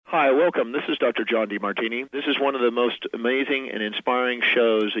Hi, welcome. This is Dr. John DeMartini. This is one of the most amazing and inspiring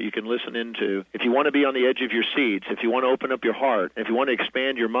shows that you can listen into. If you want to be on the edge of your seats, if you want to open up your heart, if you want to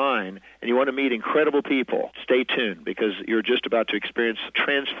expand your mind, and you want to meet incredible people, stay tuned because you're just about to experience a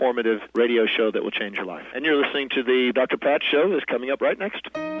transformative radio show that will change your life. And you're listening to the Dr. Pat Show that's coming up right next.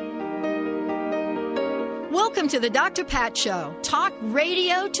 Welcome to the Dr. Pat Show. Talk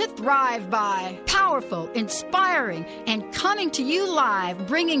radio to thrive by. Powerful, inspiring, and coming to you live,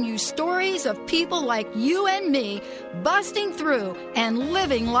 bringing you stories of people like you and me busting through and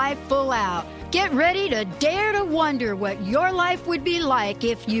living life full out. Get ready to dare to wonder what your life would be like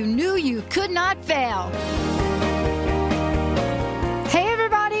if you knew you could not fail. Hey,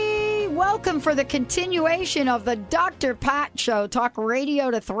 everybody. Welcome for the continuation of the Dr. Pat Show, talk radio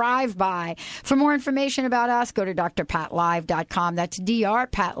to thrive by. For more information about us, go to drpatlive.com. That's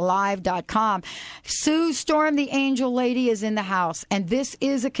drpatlive.com. Sue Storm, the angel lady, is in the house, and this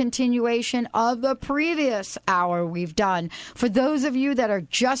is a continuation of the previous hour we've done. For those of you that are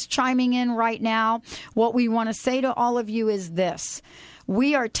just chiming in right now, what we want to say to all of you is this.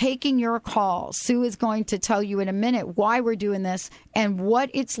 We are taking your calls. Sue is going to tell you in a minute why we're doing this and what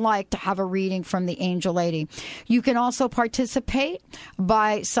it's like to have a reading from the Angel Lady. You can also participate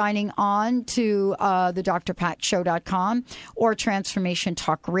by signing on to the drpatshow.com or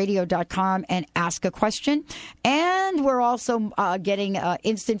transformationtalkradio.com and ask a question. And we're also getting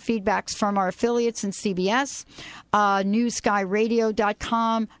instant feedbacks from our affiliates in CBS,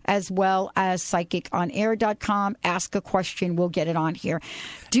 newskyradio.com, as well as psychiconair.com. Ask a question. We'll get it on here.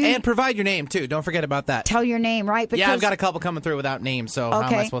 And provide your name, too. Don't forget about that. Tell your name, right? Because, yeah, I've got a couple coming through without names, so how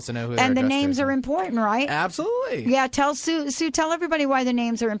am I supposed to know who they're And the names to? are important, right? Absolutely. Yeah, tell Sue, tell everybody why the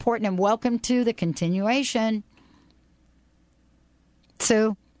names are important, and welcome to the continuation.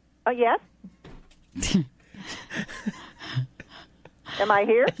 Sue? Oh, yes? Am I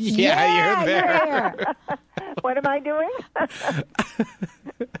here? Yeah, you're there. You're here. What am I doing?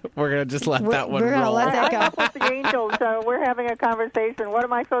 We're going to just let that one We're going to roll. let that go. I'm with the angels, so we're having a conversation. What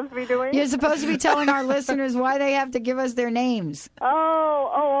am I supposed to be doing? You're supposed to be telling our listeners why they have to give us their names.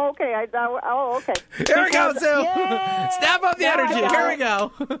 Oh, okay. Okay. Here we go, Sue. Yay! Step up the energy. Here we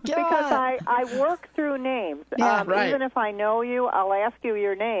go. Because I work through names. Yeah, right. Even if I know you, I'll ask you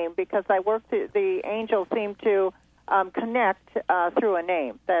your name because I work. The angels seem to connect through a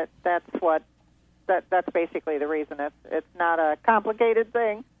name. That's basically the reason. It's not a complicated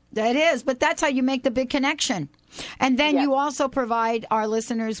thing. It is, but that's how you make the big connection. And then you also provide our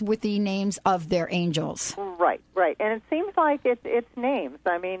listeners with the names of their angels. Right. And it seems like it's names.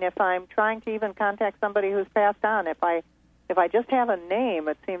 I mean, if I'm trying to even contact somebody who's passed on, if I just have a name,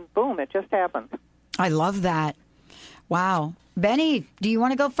 it seems, boom, it just happens. I love that. Wow. Benny, do you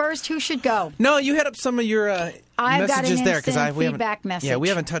want to go first? Who should go? No, you hit up some of your I've got messages an there because instant we haven't. feedback message. Yeah, we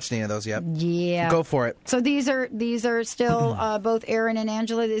haven't touched any of those yet. Yeah. Go for it. So these are still both Aaron and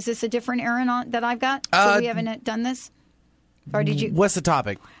Angela. Is this a different Aaron that I've got? So we haven't done this? Or did you? What's the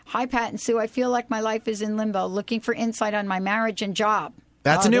topic? Hi, Pat and Sue. I feel like my life is in limbo, looking for insight on my marriage and job.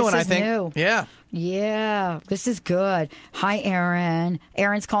 That's a new one, I this is think. New. Yeah, this is good. Hi, Aaron.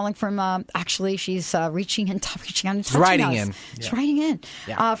 Aaron's calling from, actually, she's reaching out and touching us. Writing in. She's writing in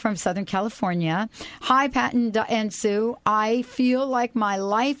from Southern California. Hi, Pat and Sue. I feel like my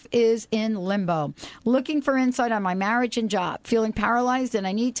life is in limbo. Looking for insight on my marriage and job. Feeling paralyzed and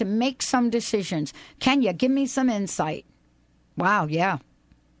I need to make some decisions. Can you give me some insight? Wow, yeah.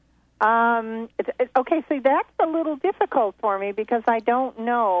 Okay, see, that's a little difficult for me because I don't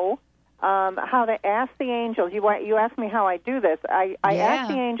know how to ask the angels. You asked me how I do this. I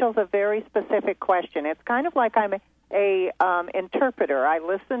ask the angels a very specific question. It's kind of like I'm a interpreter. I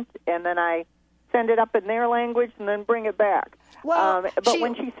listen and then I send it up in their language and then bring it back. Well, but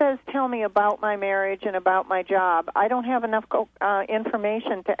when she says, tell me about my marriage and about my job, I don't have enough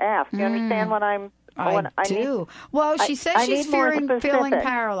information to ask. You understand what I'm... I do. Well, she says she's feeling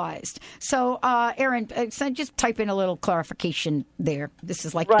paralyzed. So, Aaron, just type in a little clarification there. This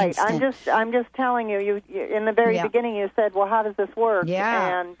is like instant. I'm just telling you. You in the very beginning, you said, "Well, how does this work?"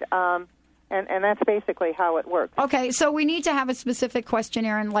 Yeah. And that's basically how it works. Okay, so we need to have a specific question,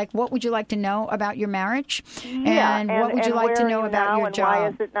 Aaron. Like, what would you like to know about your marriage? And what would you like to know about your job? Why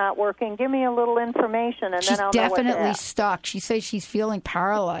is it not working? Give me a little information, and she's then I'll know what to definitely ask. stuck. She says she's feeling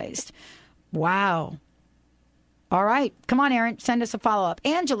paralyzed. Wow. All right. Come on, Aaron. Send us a follow-up.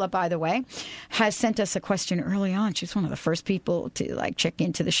 Angela, by the way, has sent us a question early on. She's one of the first people to check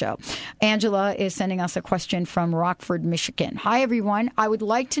into the show. Angela is sending us a question from Rockford, Michigan. Hi, everyone. I would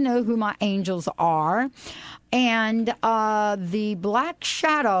like to know who my angels are. And the black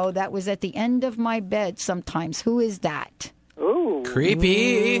shadow that was at the end of my bed sometimes. Who is that? Ooh. Ooh.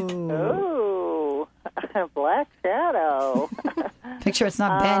 Creepy. Ooh. Black shadow. Picture it's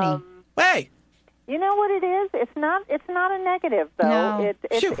not Benny. Hey. You know what it is? It's not a negative though. No.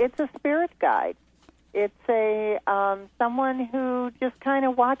 It's a spirit guide. It's a someone who just kind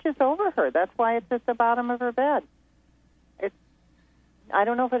of watches over her. That's why it's at the bottom of her bed. I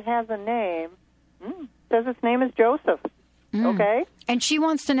don't know if it has a name. It says its name is Joseph. Okay? And she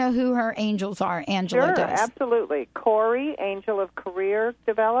wants to know who her angels are. Angela Sure, does. absolutely. Corey, angel of career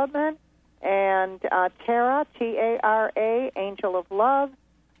development, and Tara, Tara, angel of love.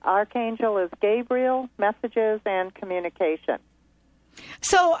 Archangel is Gabriel, messages and communication.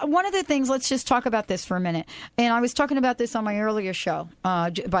 So one of the things, let's just talk about this for a minute. And I was talking about this on my earlier show,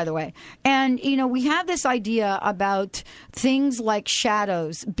 by the way. And, we have this idea about things like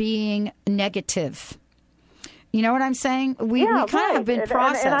shadows being negative. You know what I'm saying? We kind of have been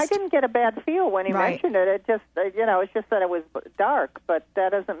processed. And I didn't get a bad feel when he mentioned it. It just, it's just that it was dark, but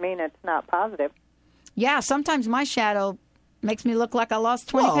that doesn't mean it's not positive. Yeah, sometimes my shadow makes me look like I lost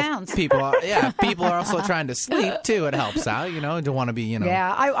 20 pounds. People are also trying to sleep, too. It helps out, don't want to be,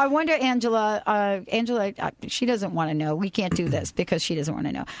 Yeah, I wonder, Angela, she doesn't want to know. We can't do this because she doesn't want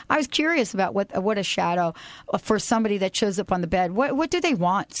to know. I was curious about what a shadow for somebody that shows up on the bed. What do they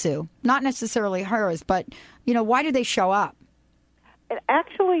want, Sue? Not necessarily hers, but, why do they show up?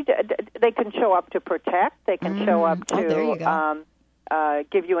 Actually, they can show up to protect. They can show up to there you go.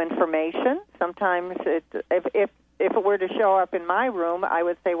 Give you information. Sometimes if it were to show up in my room, I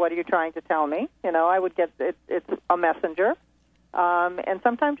would say, "What are you trying to tell me?" I would get it's a messenger, and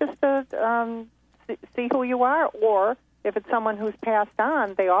sometimes just to see who you are, or if it's someone who's passed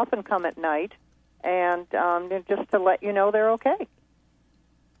on, they often come at night, and just to let you know they're okay.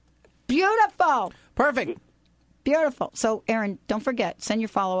 Beautiful. Perfect. Beautiful. So, Aaron, don't forget, send your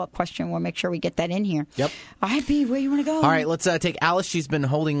follow-up question. We'll make sure we get that in here. Yep. All right, B, where you want to go? All right, let's take Alice. She's been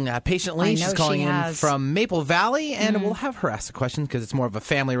holding patiently. She's calling in from Maple Valley, and we'll have her ask a question because it's more of a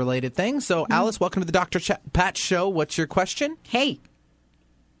family-related thing. So, Alice, welcome to the Dr. Pat Show. What's your question? Hey.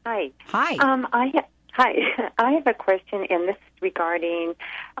 Hi. Hi. Hi. I have a question, and this is regarding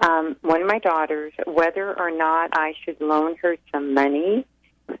one of my daughters, whether or not I should loan her some money.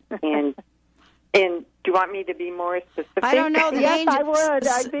 And do you want me to be more specific? I don't know. Yes, I would.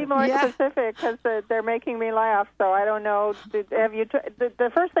 I'd be more specific because they're making me laugh. So I don't know. Have you?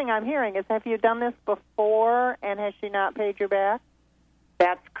 The first thing I'm hearing is, have you done this before, and has she not paid you back?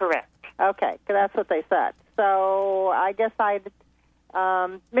 That's correct. Okay, that's what they said. So I guess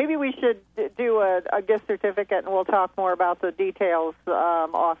maybe we should do a gift certificate, and we'll talk more about the details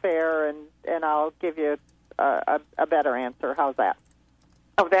off air, and I'll give you a better answer. How's that?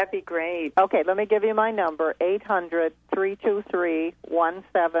 Oh, that'd be great. Okay, let me give you my number,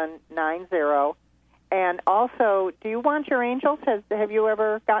 800-323-1790. And also, do you want your angels? Have you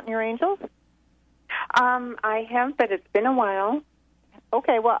ever gotten your angels? I have, but it's been a while.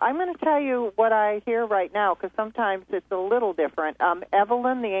 Okay, well, I'm going to tell you what I hear right now, because sometimes it's a little different.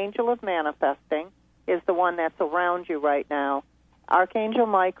 Evelyn, the angel of manifesting, is the one that's around you right now. Archangel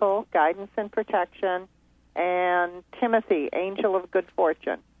Michael, guidance and protection. And Timothy, angel of good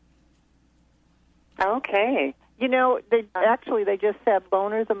fortune. Okay. They just said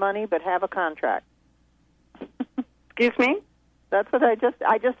loan her the money, but have a contract. Excuse me? That's what I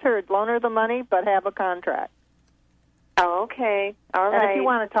just heard. Loan her the money, but have a contract. Oh, okay. All right. And if you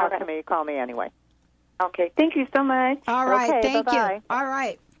want to talk to me, call me anyway. Okay. Thank you so much. All right. Okay, thank bye-bye. you. All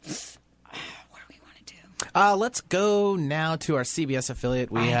right. Let's go now to our CBS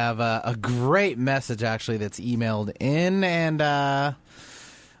affiliate. We have a great message, actually, that's emailed in, and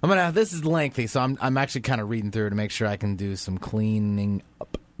this is lengthy, so I'm actually kind of reading through to make sure I can do some cleaning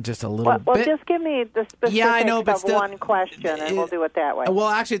up just a little bit. Well, just give me the specifics of one question, and we'll do it that way. Well,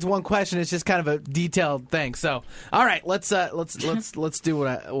 actually, it's one question. It's just kind of a detailed thing. So, all right, let's do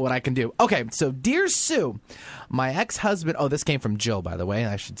what I can do. Okay, so dear Sue, my ex-husband. Oh, this came from Jill, by the way.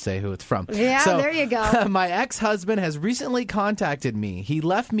 I should say who it's from. Yeah, so, there you go. My ex-husband has recently contacted me. He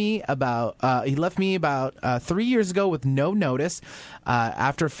left me about 3 years ago with no notice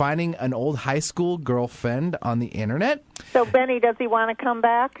after finding an old high school girlfriend on the internet. So, Benny, does he want to come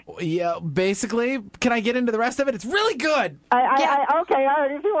back? Yeah, basically. Can I get into the rest of it? It's really good. Okay, all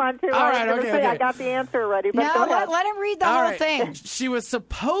right, if you want to. All right, okay. I got the answer already, but go No, ahead. let him read the whole thing. She was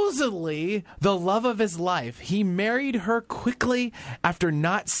supposedly the love of his life. He married her quickly after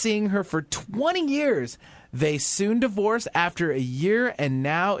not seeing her for 20 years. They soon divorced after a year and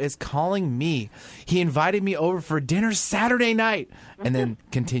now is calling me. He invited me over for dinner Saturday night. And then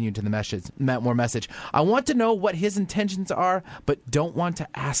continued to the message. I want to know what his intentions are, but don't want to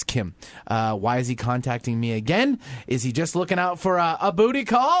ask him. Why is he contacting me again? Is he just looking out for a booty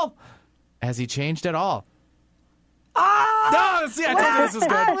call? Has he changed at all? Oh, no, see, I told you this was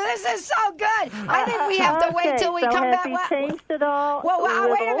good. Oh, this is so good. I think we have to wait till we come back. Has he changed it all? Well,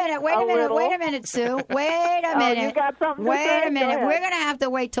 wait a minute, Sue. Wait a minute. You got something to wait say? a minute. We're going to have to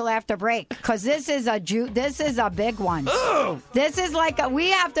wait till after break because this is a big one. This is we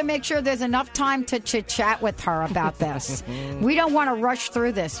have to make sure there's enough time to chit-chat with her about this. We don't want to rush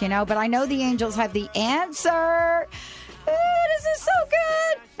through this, but I know the angels have the answer. This is so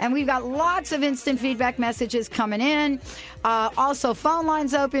good. And we've got lots of instant feedback messages coming in. Also, phone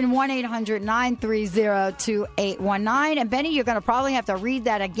lines open, 1-800-930-2819. And Benny, you're going to probably have to read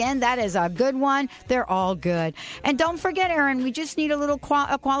that again. That is a good one. They're all good. And don't forget, Aaron, we just need a little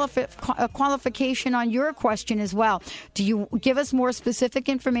qualification on your question as well. Do you give us more specific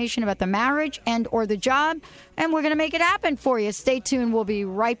information about the marriage and or the job? And we're going to make it happen for you. Stay tuned. We'll be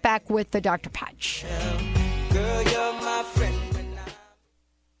right back with the Dr. Patch. Girl, you're my friend.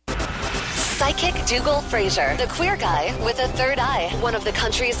 Psychic Dougal Fraser, the queer guy with a third eye. One of the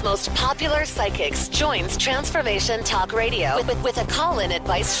country's most popular psychics joins Transformation Talk Radio with a call-in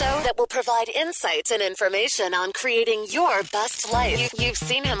advice show that will provide insights and information on creating your best life. You've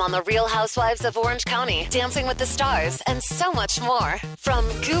seen him on The Real Housewives of Orange County, Dancing with the Stars, and so much more. From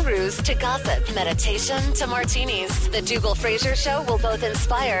gurus to gossip, meditation to martinis, the Dougal Fraser Show will both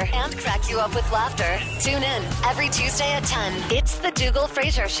inspire and crack you up with laughter. Tune in every Tuesday at 10. It's the Dougal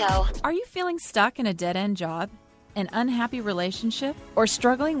Fraser Show. Are you feeling stuck in a dead-end job, an unhappy relationship, or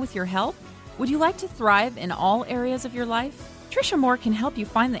struggling with your health? Would you like to thrive in all areas of your life? Tricia Moore can help you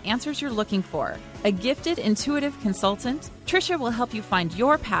find the answers you're looking for. A gifted, intuitive consultant, Tricia will help you find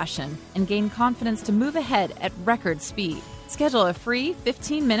your passion and gain confidence to move ahead at record speed. Schedule a free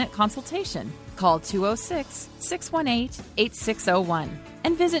 15-minute consultation. Call 206-618-8601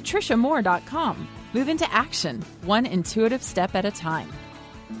 and visit TriciaMoore.com. Move into action, one intuitive step at a time.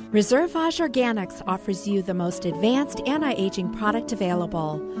 Reservage Organics offers you the most advanced anti-aging product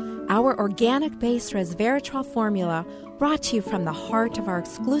available. Our organic-based resveratrol formula, brought to you from the heart of our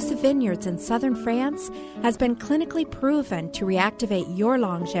exclusive vineyards in southern France, has been clinically proven to reactivate your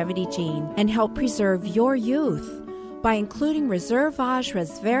longevity gene and help preserve your youth. By including Reservage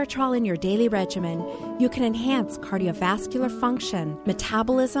resveratrol in your daily regimen, you can enhance cardiovascular function,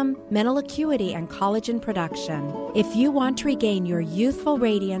 metabolism, mental acuity, and collagen production. If you want to regain your youthful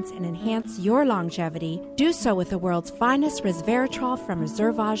radiance and enhance your longevity, do so with the world's finest resveratrol from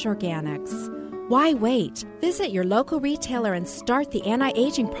Reservage Organics. Why wait? Visit your local retailer and start the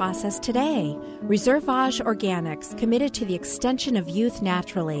anti-aging process today. Reservage Organics, committed to the extension of youth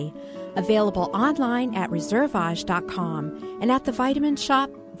naturally. Available online at reservage.com and at the Vitamin Shop,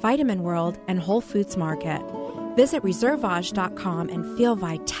 Vitamin World, and Whole Foods Market. Visit reservage.com and feel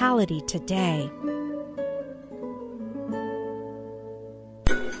vitality today.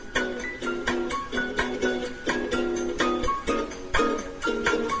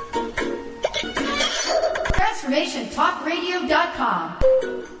 TransformationTalkRadio.com.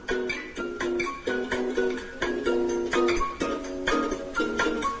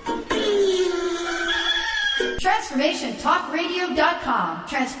 TransformationTalkRadio.com.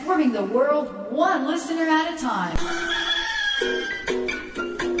 Transforming the world one listener at a time.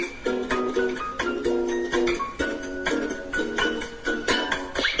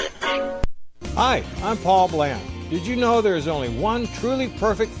 Hi, I'm Paul Bland. Did you know there is only one truly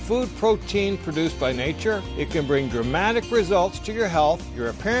perfect food protein produced by nature? It can bring dramatic results to your health, your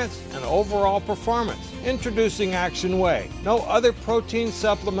appearance, and overall performance. Introducing Action Whey. No other protein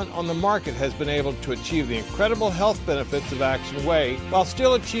supplement on the market has been able to achieve the incredible health benefits of Action Whey while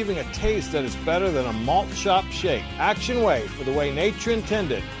still achieving a taste that is better than a malt shop shake. Action Whey, for the way nature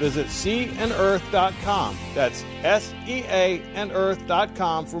intended. Visit seaandearth.com. That's SEA and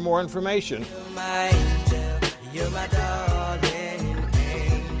earth.com for more information. You're my darling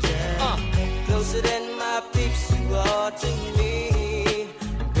angel. Closer than my peeps you are to me,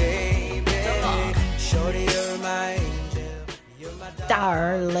 baby. Shorty, you're my angel. You're my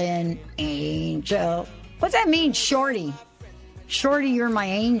darling angel. What's that mean, Shorty? Shorty, you're my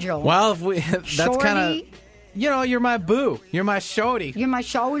angel. Well, that's kind of... you're my boo. You're my shorty. You're my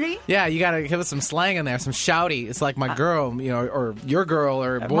shorty? Yeah, you got to give us some slang in there, some shouty. It's like my girl, or your girl,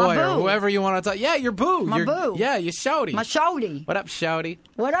 or boy, or whoever you want to talk. Yeah, your boo. My boo. Yeah, you shouty. My shouty. What up, shouty?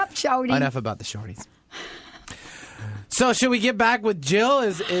 What up, shouty? Enough about the shorties. So should we get back with Jill?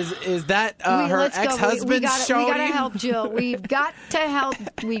 Is that her ex-husband's show? We got to help Jill. We've got to help.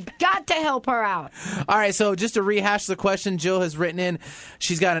 We've got to help her out. All right. So just to rehash the question, Jill has written in.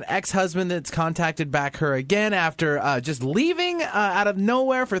 She's got an ex-husband that's contacted back her again after just leaving out of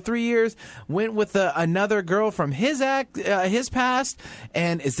nowhere for 3 years. Went with another girl from his past.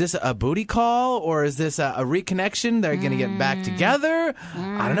 And is this a booty call or is this a reconnection? They're going to get back together.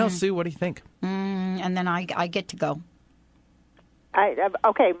 I don't know. Sue, what do you think? And then I get to go.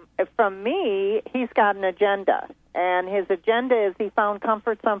 Okay, from me, he's got an agenda, and his agenda is he found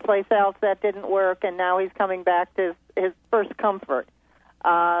comfort someplace else that didn't work, and now he's coming back to his first comfort.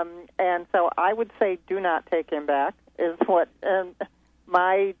 And so I would say do not take him back is what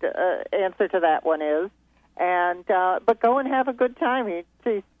my answer to that one is. And but go and have a good time. He's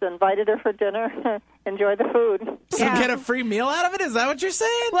invited her for dinner. Enjoy the food. So get a free meal out of it? Is that what you're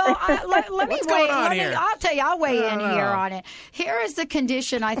saying? Well, let me What's weigh going on here? I'll tell you. I'll weigh in here on it. Here is the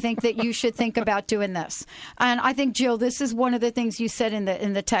condition I think that you should think about doing this. And I think, Jill, this is one of the things you said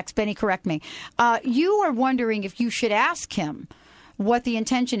in the text. Benny, correct me. You are wondering if you should ask him what the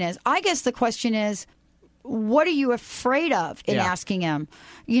intention is. I guess the question is, what are you afraid of in asking him?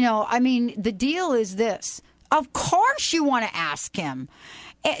 You know, I mean, the deal is this. Of course you want to ask him.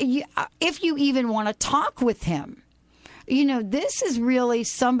 If you even want to talk with him. You know, this is really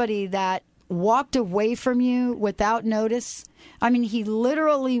somebody that walked away from you without notice. I mean, he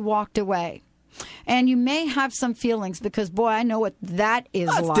literally walked away. And you may have some feelings because, boy, I know what that is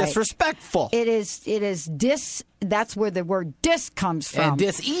like. That's disrespectful. It is that's where the word dis comes from. And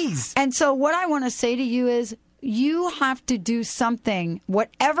dis-ease. And so what I want to say to you is you have to do something.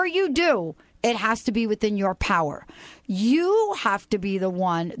 Whatever you do, it has to be within your power. You have to be the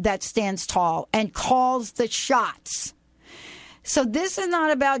one that stands tall and calls the shots. So this is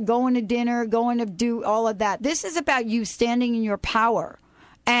not about going to dinner, going to do all of that. This is about you standing in your power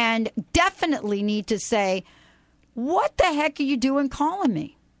and definitely need to say, what the heck are you doing calling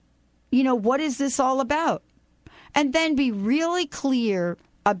me? You know, what is this all about? And then be really clear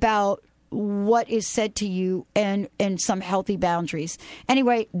about what is said to you and some healthy boundaries.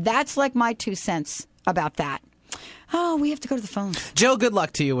 Anyway, that's like my 2 cents about that. Oh, we have to go to the phone. Jill, good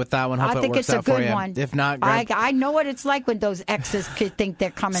luck to you with that one. Hope I think it works it's a out for good you. one. If not, I know what it's like when those exes could think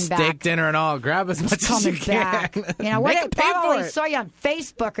they're coming back. Steak dinner and all. Grab as much as you back. can. You know, Make what them they pay for probably it. saw you on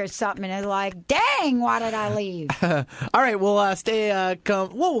Facebook or something, and they're like, "Dang, why did I leave?" All right, we'll stay.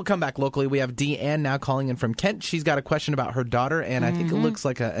 We'll come back locally. We have Deanne now calling in from Kent. She's got a question about her daughter, and I think it looks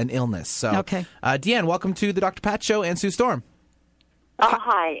like an illness. So, okay, Deanne, welcome to the Dr. Pat Show and Sue Storm. Oh,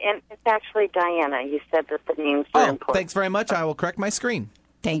 hi. And it's actually Diana. You said that the names were important. Thanks very much. I will correct my screen.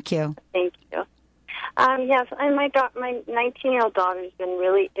 Thank you. Thank you. Yes, and my 19-year-old daughter's been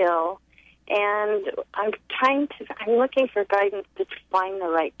really ill, and I'm looking for guidance to find the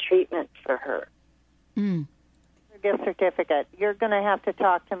right treatment for her. Gift certificate. You're going to have to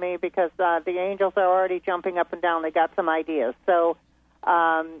talk to me because the angels are already jumping up and down. They got some ideas. So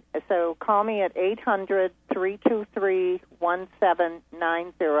call me at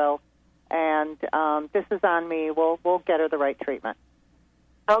 800-323-1790, and this is on me. We'll get her the right treatment.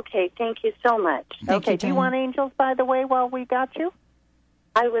 Okay, thank you so much. Okay, do you want angels, by the way, while we got you?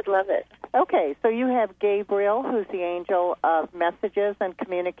 I would love it. Okay, so you have Gabriel, who's the angel of messages and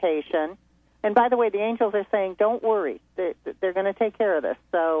communication. And by the way, the angels are saying, don't worry. They're going to take care of this.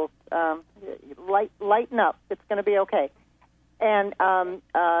 So lighten up. It's going to be okay. And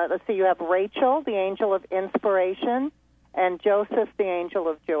let's see, you have Rachel, the angel of inspiration, and Joseph, the angel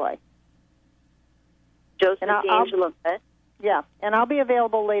of joy. Joseph, the angel of what? Yeah, and I'll be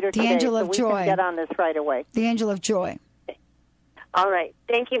available later today, angel so of we joy. can get on this right away. The angel of joy. All right.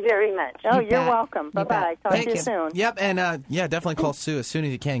 Thank you very much. Oh, You you're bet. welcome. Bye-bye. Talk to you soon. Yep, and definitely call Sue as soon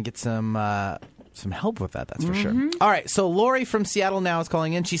as you can. Get some help with that, that's for sure. All right, so Lori from Seattle now is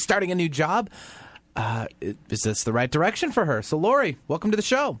calling in. She's starting a new job. Is this the right direction for her? So, Lori, welcome to the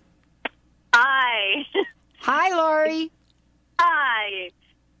show. Hi. Hi, Lori. Hi.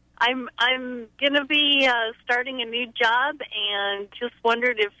 I'm going to be starting a new job and just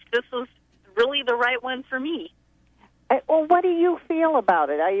wondered if this was really the right one for me. Well, what do you feel about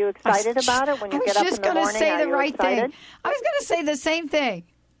it? Are you excited about it when you get up in the morning? I was just going to say the right excited? thing. I was going to say the same thing.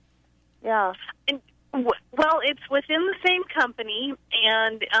 Yeah. And, well, it's within the same company,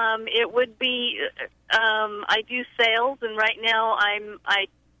 and it would be. I do sales, and right now I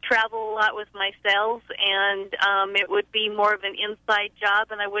travel a lot with my sales, and it would be more of an inside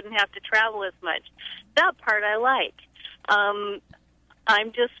job, and I wouldn't have to travel as much. That part I like. I'm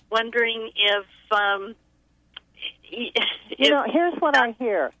just wondering if. Here's what I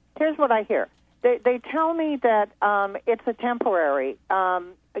hear. They tell me that it's a temporary.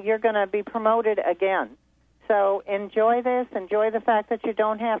 You're going to be promoted again. So enjoy this. Enjoy the fact that you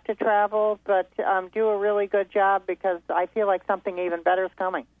don't have to travel, but do a really good job because I feel like something even better is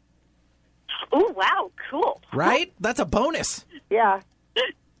coming. Oh, wow, cool. Right? That's a bonus. Yeah.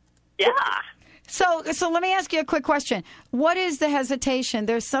 Yeah. So let me ask you a quick question. What is the hesitation?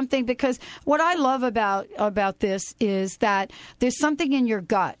 There's something, because what I love about this is that there's something in your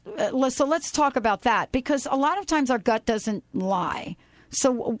gut. So let's talk about that, because a lot of times our gut doesn't lie.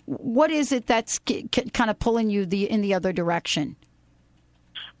 So what is it that's kind of pulling you in the other direction?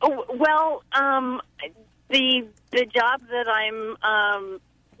 Oh, well, the job that I'm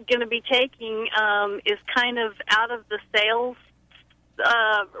going to be taking is kind of out of the sales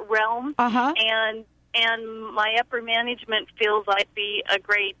realm, and my upper management feels I'd be a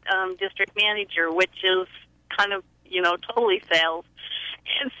great district manager, which is kind of totally sales.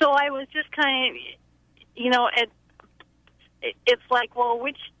 And so I was just kind of it's like, well,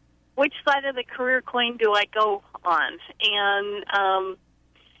 which side of the career coin do I go on? And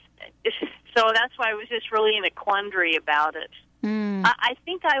so that's why I was just really in a quandary about it. I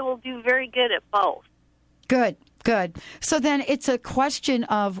think I will do very good at both. Good. So then it's a question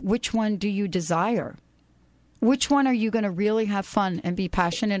of which one do you desire? Which one are you going to really have fun and be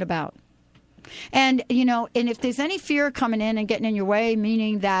passionate about? And, and if there's any fear coming in and getting in your way,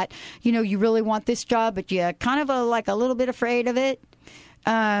 meaning that, you really want this job, but you're kind of a little bit afraid of it,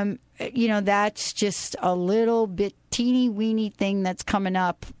 that's just a little bit teeny-weeny thing that's coming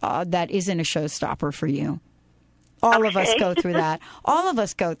up that isn't a showstopper for you. All of us go through that. All of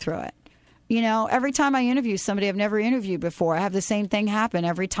us go through it. Every time I interview somebody I've never interviewed before, I have the same thing happen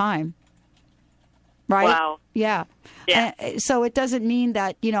every time. Right? Wow. Yeah. So it doesn't mean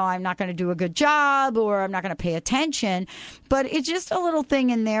that, I'm not going to do a good job or I'm not going to pay attention. But it's just a little thing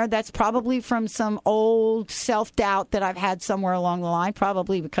in there that's probably from some old self-doubt that I've had somewhere along the line,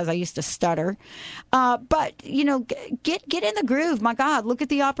 probably because I used to stutter. But, get in the groove. My God, look at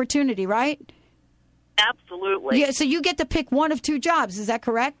the opportunity, right? Absolutely. Yeah. So you get to pick one of two jobs. Is that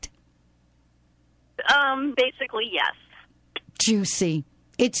correct? Basically, yes. Juicy.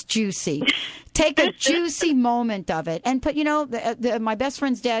 It's juicy. Take a juicy moment of it. And put, my best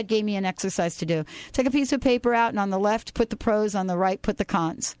friend's dad gave me an exercise to do. Take a piece of paper out, and on the left, put the pros. On the right, put the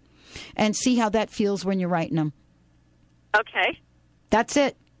cons. And see how that feels when you're writing them. Okay. That's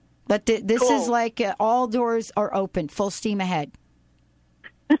it. But this cool. is like all doors are open, full steam ahead.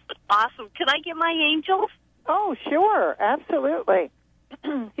 Awesome. Can I get my angels? Oh, sure. Absolutely.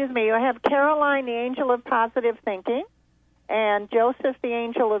 Excuse me. I have Caroline, the angel of positive thinking, and Joseph, the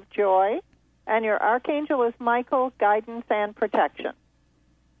angel of joy, and your archangel is Michael, guidance and protection.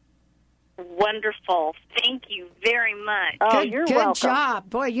 Wonderful. Thank you very much. Oh, you're welcome. Good job.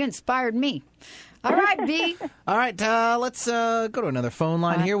 Boy, you inspired me. All right, B. All right, let's go to another phone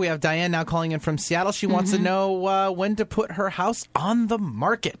line here. We have Diane now calling in from Seattle. She wants to know when to put her house on the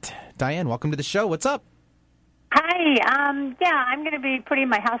market. Diane, welcome to the show. What's up? Hi. I'm going to be putting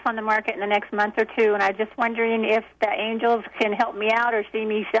my house on the market in the next month or two, and I'm just wondering if the angels can help me out or see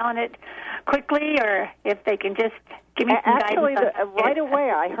me selling it quickly, or if they can just give me some guidance. Actually, right it. away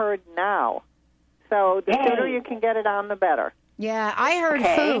I heard now. So the sooner you can get it on, the better. Yeah, I heard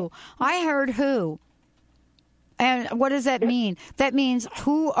who. I heard who. And what does that mean? That means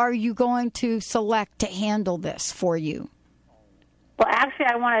who are you going to select to handle this for you? Well, actually,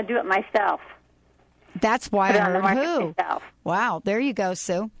 I want to do it myself. That's why I heard who. Myself. Wow, there you go,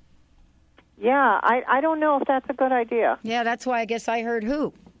 Sue. Yeah, I don't know if that's a good idea. Yeah, that's why I guess I heard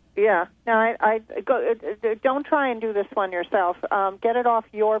who. Yeah, no, I go. Don't try and do this one yourself. Get it off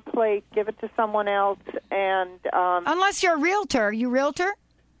your plate. Give it to someone else, and unless you're a realtor. Are you a realtor?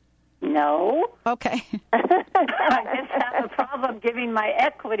 No. Okay. I just have a problem giving my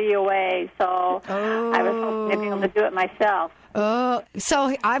equity away, so I was hoping to be able to do it myself. Oh,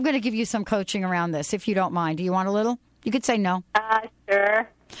 so I'm going to give you some coaching around this, if you don't mind. Do you want a little? You could say no. Sure.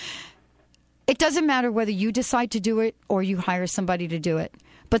 It doesn't matter whether you decide to do it or you hire somebody to do it.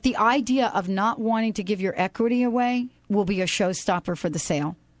 But the idea of not wanting to give your equity away will be a showstopper for the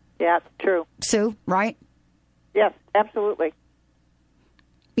sale. Yeah, it's true. Sue, right? Yes, absolutely.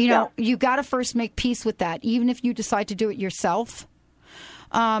 You got to first make peace with that, even if you decide to do it yourself.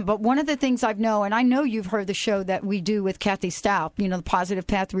 But one of the things I know, and I know you've heard the show that we do with Kathy Stout, the Positive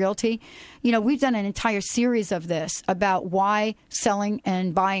Path Realty. We've done an entire series of this about why selling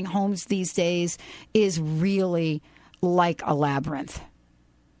and buying homes these days is really like a labyrinth.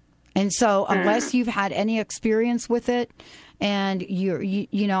 And so unless you've had any experience with it, and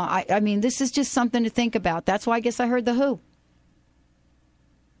I mean, this is just something to think about. That's why I guess I heard the who.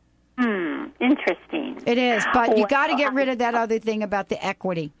 Interesting. It is, but you got to get rid of that other thing about the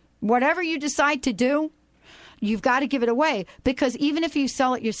equity. Whatever you decide to do, you've got to give it away, because even if you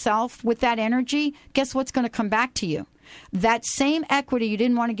sell it yourself with that energy, guess what's going to come back to you? That same equity you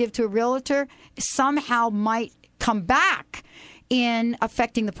didn't want to give to a realtor somehow might come back in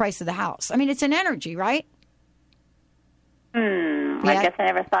affecting the price of the house. I mean, it's an energy, right? I guess I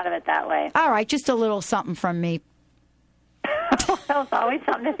never thought of it that way. All right, just a little something from me. That was always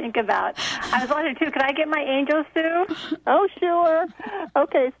something to think about. I was wondering, too, could I get my angels, too? Oh, sure.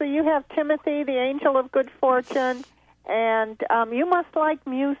 Okay, so you have Timothy, the angel of good fortune, and you must like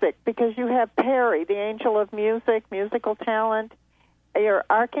music because you have Perry, the angel of music, musical talent. Your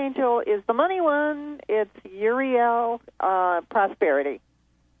archangel is the money one. It's Uriel, prosperity.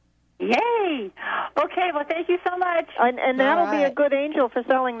 Yay! Okay, well, thank you so much. And that'll be a good angel for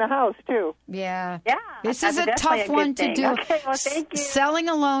selling the house, too. Yeah. Yeah. This is a tough one to do. Okay, well, thank you. Selling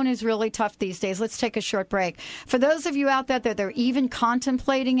alone is really tough these days. Let's take a short break. For those of you out there that are even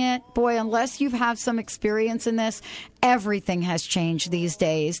contemplating it, boy, unless you have some experience in this, everything has changed these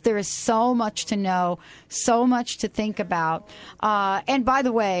days. There is so much to know, so much to think about. And by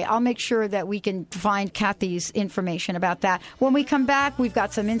the way, I'll make sure that we can find Kathy's information about that. When we come back, we've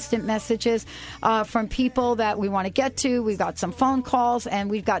got some instant messages from people that we want to get to. We've got some phone calls,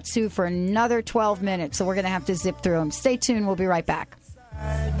 and we've got Sue for another 12 minutes, so we're going to have to zip through them. Stay tuned. We'll be right back.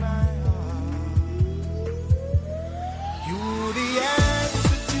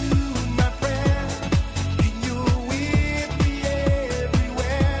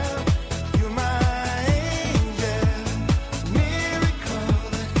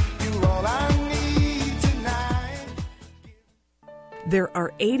 There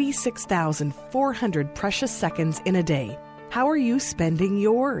are 86,400 precious seconds in a day. How are you spending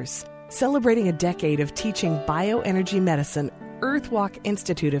yours? Celebrating a decade of teaching bioenergy medicine, Earthwalk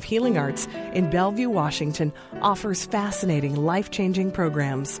Institute of Healing Arts in Bellevue, Washington offers fascinating, life-changing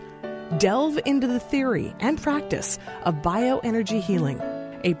programs. Delve into the theory and practice of bioenergy healing,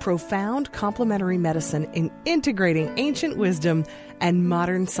 a profound complementary medicine in integrating ancient wisdom and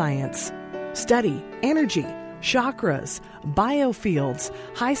modern science. Study energy, chakras, biofields,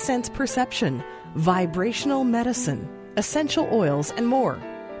 high sense perception, vibrational medicine, essential oils, and more.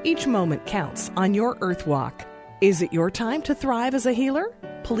 Each moment counts on your Earthwalk. Is it your time to thrive as a healer?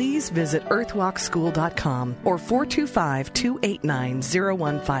 Please visit earthwalkschool.com or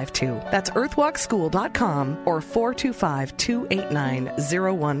 425-289-0152. That's earthwalkschool.com or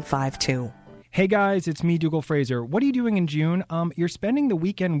 425-289-0152. Hey guys, it's me, Dougal Fraser. What are you doing in June? You're spending the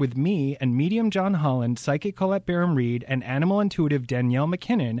weekend with me and medium John Holland, psychic Colette Barham-Reed, and animal intuitive Danielle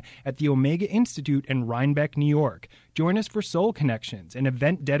McKinnon at the Omega Institute in Rhinebeck, New York. Join us for Soul Connections, an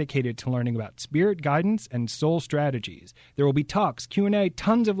event dedicated to learning about spirit guidance and soul strategies. There will be talks, Q&A,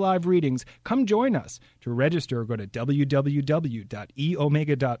 tons of live readings. Come join us. To register, go to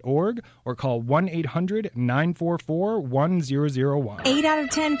www.eomega.org or call 1-800-944-1001. 8 out of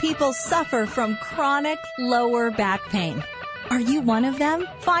 10 people suffer from chronic lower back pain. Are you one of them?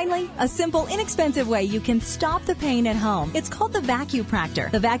 Finally, a simple, inexpensive way you can stop the pain at home. It's called the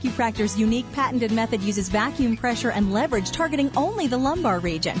Vacupractor. The Vacupractor's unique patented method uses vacuum pressure and leverage targeting only the lumbar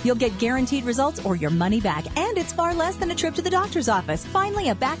region. You'll get guaranteed results or your money back, and it's far less than a trip to the doctor's office. Finally,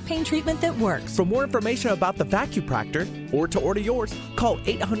 a back pain treatment that works. For more information about the Vacupractor or to order yours, call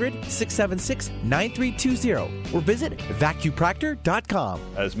 800-676-9320 or visit vacupractor.com.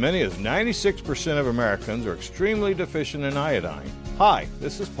 As many as 96% of Americans are extremely deficient in iodine. Hi,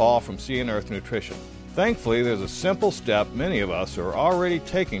 this is Paul from Sea and Earth Nutrition. Thankfully, there's a simple step many of us are already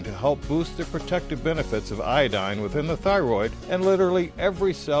taking to help boost the protective benefits of iodine within the thyroid and literally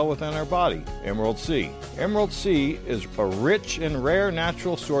every cell within our body, Emerald Sea. Emerald Sea is a rich and rare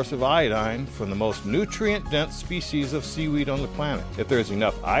natural source of iodine from the most nutrient-dense species of seaweed on the planet. If there's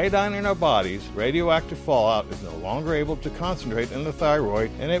enough iodine in our bodies, radioactive fallout is no longer able to concentrate in the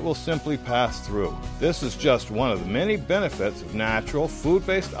thyroid and it will simply pass through. This is just one of the many benefits of natural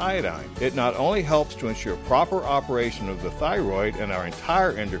food-based iodine. It not only helps to ensure proper operation of the thyroid and our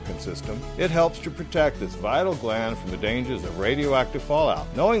entire endocrine system, it helps to protect this vital gland from the dangers of radioactive fallout.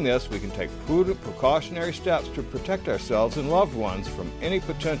 Knowing this, we can take prudent, precautionary steps to protect ourselves and loved ones from any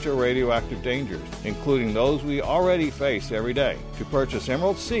potential radioactive dangers, including those we already face every day. To purchase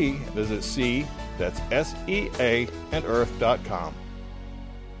Emerald Sea, visit Sea, that's S-E-A, and earth.com.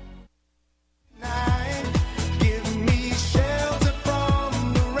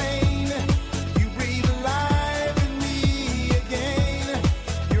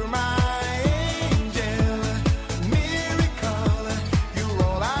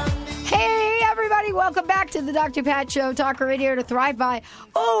 Welcome back to the Dr. Pat Show, Talk Radio to Thrive By.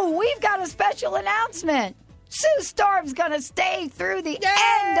 Oh, we've got a special announcement. Sue Storm's going to stay through the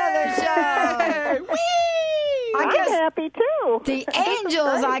end of the show. Whee! I'm happy, too. The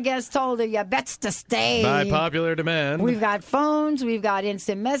Angels, I guess, told her, you bets to stay. By popular demand. We've got phones. We've got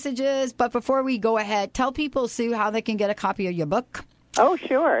instant messages. But before we go ahead, tell people, Sue, how they can get a copy of your book. Oh,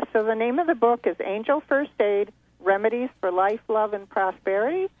 sure. So the name of the book is Angel First Aid, Remedies for Life, Love, and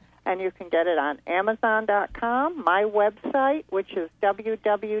Prosperity. And you can get it on Amazon.com, my website, which is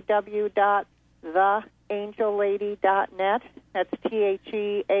www.theangellady.net. That's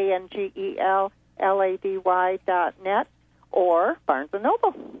TheAngelLady.net, or Barnes &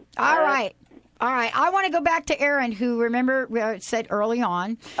 Noble. All right. I want to go back to Erin, who, remember, said early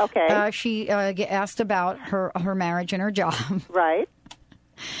on. Okay. She asked about her marriage and her job. Right.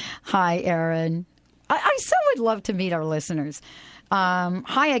 Hi, Erin. I so would love to meet our listeners.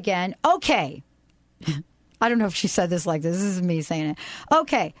 Hi again. Okay. I don't know if she said this like this. This is me saying it.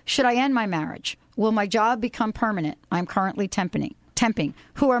 Okay. Should I end my marriage? Will my job become permanent? I'm currently temping.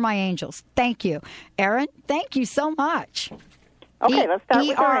 Who are my angels? Thank you. Erin, thank you so much. Okay, let's start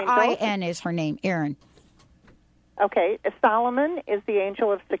with our angels. Erin is her name, Erin. Okay. Solomon is the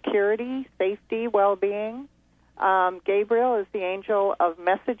angel of security, safety, well-being. Gabriel is the angel of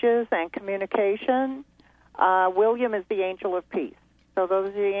messages and communication. William is the angel of peace. So those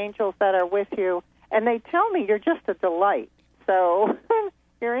are the angels that are with you. And they tell me you're just a delight. So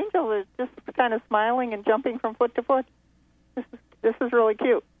your angel is just kind of smiling and jumping from foot to foot. This is really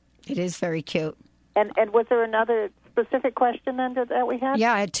cute. It is very cute. And was there another specific question then that we had?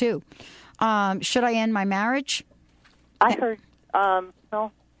 Yeah, I had two. Should I end my marriage? I heard,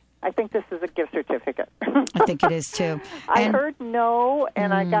 no. I think this is a gift certificate. I think it is too. I heard no,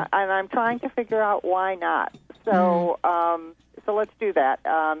 and I'm trying to figure out why not. So, so let's do that.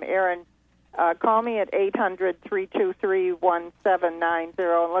 Erin, call me at 800-323-1790,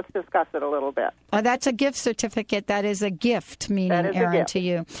 and let's discuss it a little bit. That's a gift certificate. That is a gift, meaning, Erin, to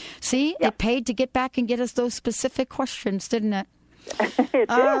you. See, it paid to get back and get us those specific questions, didn't it?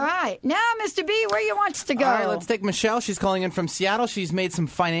 All right. Now, Mr. B, where you wants to go? All right, let's take Michelle. She's calling in from Seattle. She's made some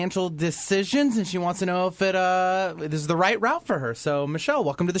financial decisions, and she wants to know if this is the right route for her. So, Michelle,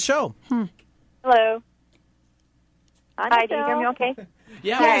 welcome to the show. Hello. Hi, do you hear me okay?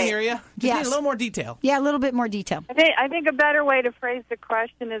 Yeah, I can hear you. Just need a little more detail. Yeah, a little bit more detail. I think a better way to phrase the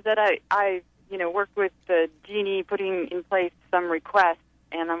question is that I worked with the genie putting in place some requests,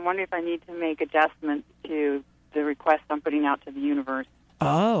 and I'm wondering if I need to make adjustments to the request I'm putting out to the universe.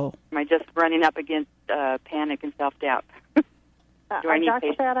 Oh. Am I just running up against panic and self-doubt? Do I need Dr.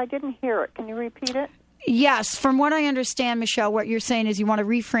 patience? Pat, I didn't hear it. Can you repeat it? Yes. From what I understand, Michelle, what you're saying is you want to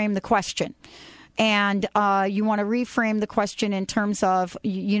reframe the question. And you want to reframe the question in terms of,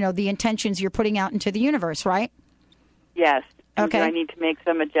 the intentions you're putting out into the universe, right? Yes. Okay. Do I need to make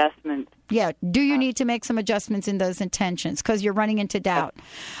some adjustments? Yeah. Do you need to make some adjustments in those intentions? Because you're running into doubt.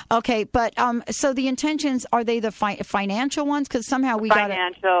 Okay. But so the intentions, are they the financial ones? Because somehow we got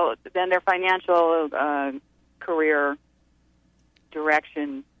financial. Then their financial career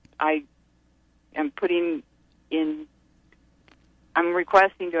direction. I am putting in. I'm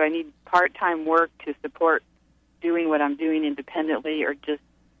requesting. Do I need part-time work to support doing what I'm doing independently, or just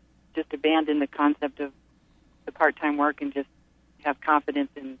abandon the concept of the part-time work and just have confidence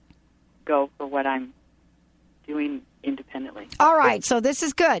and go for what I'm doing independently? All right, so this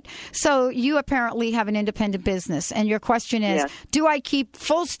is good. So you apparently have an independent business, and your question is, do I keep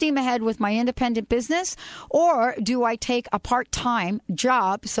full steam ahead with my independent business, or do I take a part-time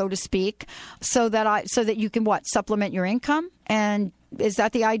job, so to speak, so that you can supplement your income? And is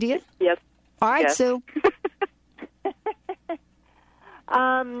that the idea? Yes. All right, Sue.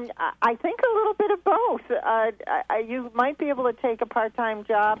 I think a little bit of both. You might be able to take a part-time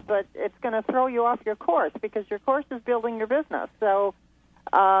job, but it's going to throw you off your course because your course is building your business. So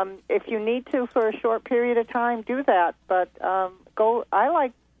if you need to for a short period of time, do that. But I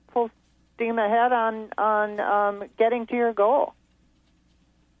like full steam ahead on getting to your goal.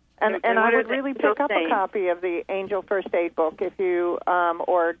 And I would really pick up a copy of the Angel First Aid book if you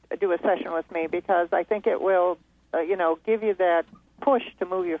or do a session with me, because I think it will, give you that push to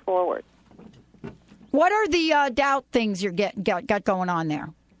move you forward. What are the doubt things you're got going on there?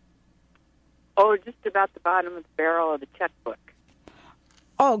 Oh, just about the bottom of the barrel of the checkbook.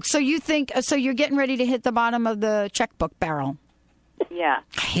 Oh, so you think you're getting ready to hit the bottom of the checkbook barrel? Yeah.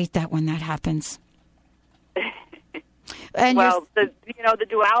 I hate that when that happens. And the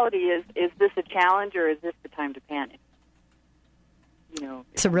duality is this a challenge or is this the time to panic?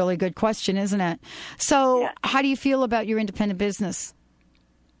 It's a really good question, isn't it? So how do you feel about your independent business?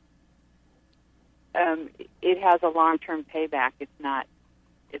 it has a long-term payback. It's not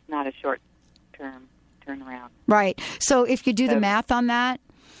a short-term turnaround. Right. So if you do the math on that,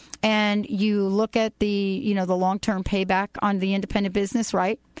 and you look at the long-term payback on the independent business,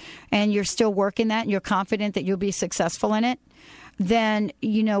 right? And you're still working that, and you're confident that you'll be successful in it, then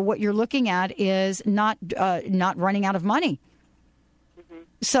what you're looking at is not running out of money. Mm-hmm.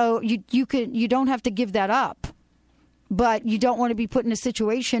 So you don't have to give that up, but you don't want to be put in a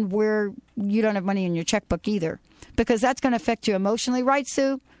situation where you don't have money in your checkbook either, because that's going to affect you emotionally, right,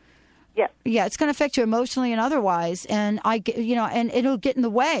 Sue? Yeah, it's going to affect you emotionally and otherwise, and and it'll get in the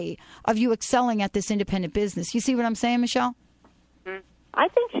way of you excelling at this independent business. You see what I'm saying, Michelle? Mm-hmm. I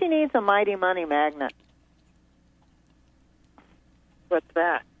think she needs a mighty money magnet. What's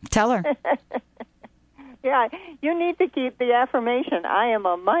that? Tell her. Yeah, you need to keep the affirmation, I am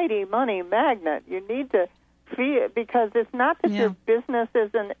a mighty money magnet. You need to feel it, because it's not that your business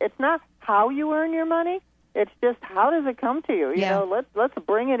isn't, it's not how you earn your money. It's just how does it come to you? You know, let's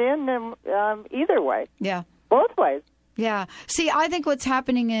bring it in either way. Yeah. Both ways. Yeah. See, I think what's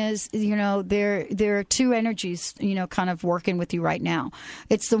happening is, there are two energies, kind of working with you right now.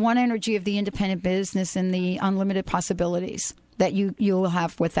 It's the one energy of the independent business and the unlimited possibilities that you will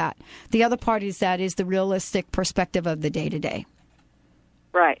have with that. The other part is the realistic perspective of the day-to-day.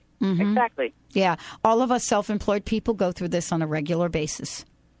 Right. Mm-hmm. Exactly. Yeah. All of us self-employed people go through this on a regular basis.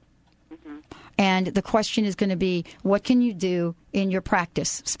 Mm-hmm. And the question is going to be, what can you do in your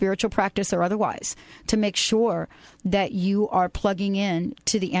practice, spiritual practice or otherwise, to make sure that you are plugging in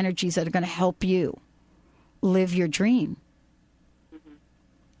to the energies that are going to help you live your dream? Mm-hmm.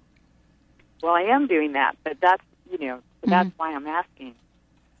 Well, I am doing that, but that's why I'm asking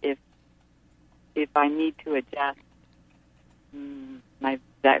if I need to adjust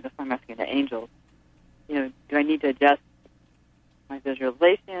that's why I'm asking the angels. Do I need to adjust my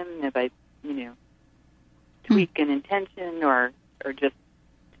visualization? If I tweak an intention, or just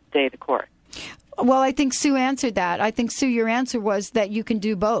stay the course? Well, I think Sue answered that. I think, Sue, your answer was that you can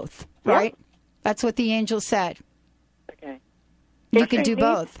do both, right? That's what the angel said. Okay. You can do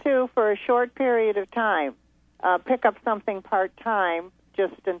both. To, for a short period of time, pick up something part-time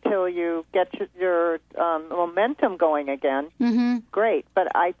just until you get your momentum going again. Mm-hmm. Great. But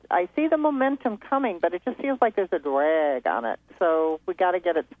I see the momentum coming, but it just feels like there's a drag on it. So we got to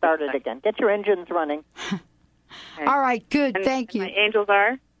get it started again. Get your engines running. Okay. All right, good. Thank you. My angels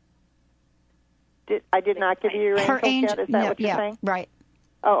are? I did not give you your angels yet? Is that what you're saying? Right.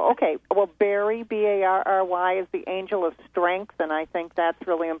 Oh, okay. Well, Barry, Barry, is the angel of strength, and I think that's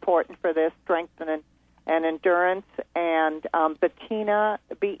really important for this, strength and endurance. And Bettina,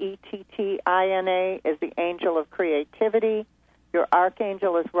 Bettina, is the angel of creativity. Your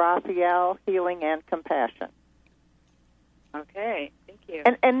archangel is Raphael, healing and compassion. Okay, thank you.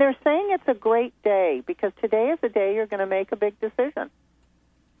 And they're saying it's a great day, because today is the day you're going to make a big decision.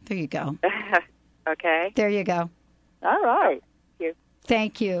 There you go. Okay. There you go. All right.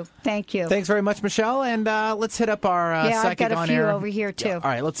 Thank you. Thank you. Thanks very much, Michelle. And let's hit up our Psychic I've got a On few Air over here, too. Yeah. All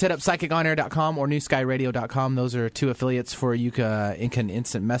right, let's hit up psychiconair.com or newskyradio.com. Those are two affiliates for you can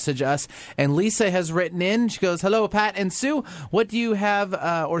instant message us. And Lisa has written in. She goes, hello, Pat and Sue. What do you have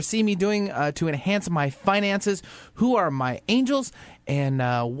or see me doing to enhance my finances? Who are my angels? And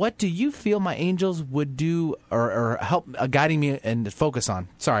what do you feel my angels would do or help guiding me and focus on?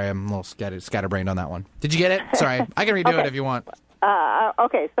 Sorry, I'm a little scatterbrained on that one. Did you get it? Sorry. I can redo it if you want.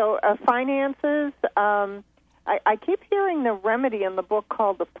 Okay, so finances, I keep hearing the remedy in the book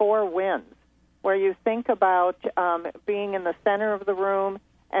called The Four Winds, where you think about being in the center of the room,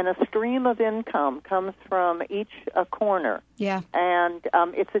 and a stream of income comes from each corner. Yeah. And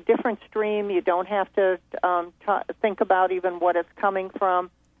it's a different stream. You don't have to think about even what it's coming from,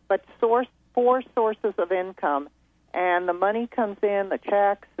 but four sources of income. And the money comes in, the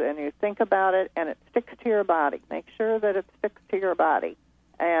checks, and you think about it, and it sticks to your body. Make sure that it sticks to your body,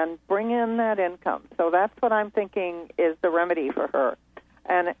 and bring in that income. So that's what I'm thinking is the remedy for her.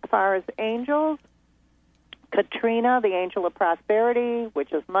 And as far as angels, Katrina, the angel of prosperity,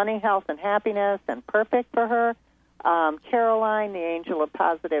 which is money, health, and happiness, and perfect for her. Caroline, the angel of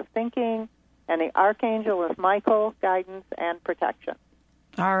positive thinking, and the archangel is Michael, guidance and protection.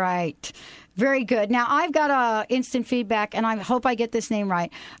 All right. Very good. Now, I've got instant feedback, and I hope I get this name right.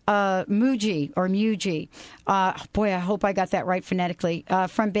 Muji. Boy, I hope I got that right phonetically.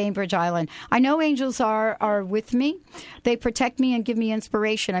 From Bainbridge Island. I know angels are with me. They protect me and give me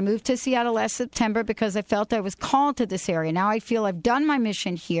inspiration. I moved to Seattle last September because I felt I was called to this area. Now I feel I've done my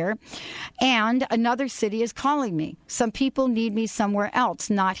mission here, and another city is calling me. Some people need me somewhere else,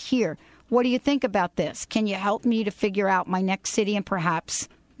 not here. What do you think about this? Can you help me to figure out my next city and perhaps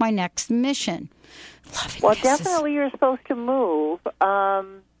my next mission. Well, definitely you're supposed to move.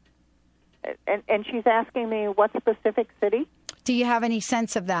 And she's asking me what specific city? Do you have any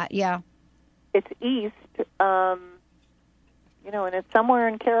sense of that? Yeah. It's east, and it's somewhere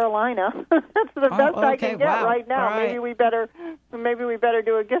in Carolina. That's the best I can get right now. Right. Maybe we better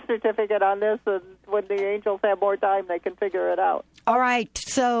do a gift certificate on this, and when the angels have more time, they can figure it out. All right.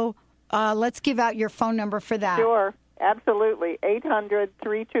 So let's give out your phone number for that. Sure, absolutely.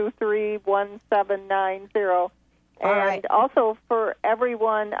 800-323-1790. And also for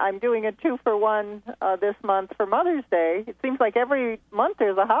everyone, I'm doing a 2-for-1 this month for Mother's Day. It seems like every month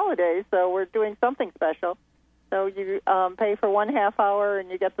there's a holiday, so we're doing something special. So you pay for 1 half hour,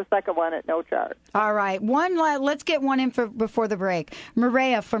 and you get the second one at no charge. All right. Let's get one in before the break.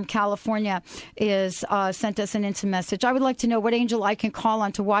 Maria from California sent us an instant message. I would like to know what angel I can call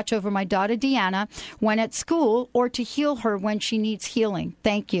on to watch over my daughter Deanna when at school or to heal her when she needs healing.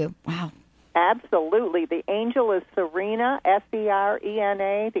 Thank you. Wow. Absolutely. The angel is Serena,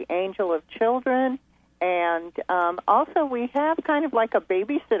 Serena, the angel of children. And also we have kind of like a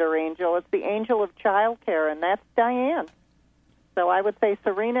babysitter angel. It's the angel of childcare, and that's Diane. So I would say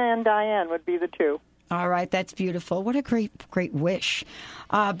Serena and Diane would be the two. All right. That's beautiful. What a great wish.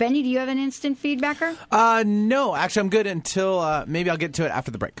 Benny, do you have an instant feedbacker? No. Actually, I'm good until maybe I'll get to it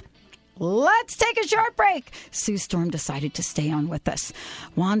after the break. Let's take a short break. Sue Storm decided to stay on with us.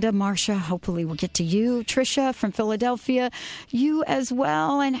 Wanda, Marcia, hopefully we'll get to you. Tricia from Philadelphia, you as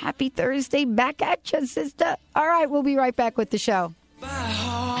well. And happy Thursday. Back at you, sister. All right, we'll be right back with the show. Heaven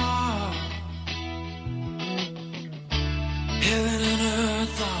and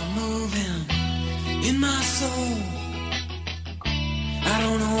earth are moving in my soul. I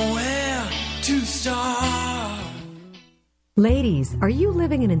don't know where to start. Ladies, are you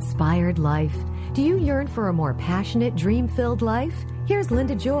living an inspired life? Do you yearn for a more passionate, dream-filled life? Here's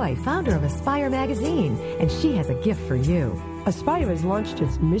Linda Joy, founder of Aspire Magazine, and she has a gift for you. Aspire has launched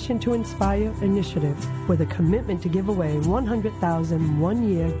its Mission to Inspire initiative with a commitment to give away 100,000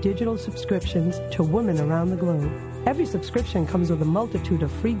 one-year digital subscriptions to women around the globe. Every subscription comes with a multitude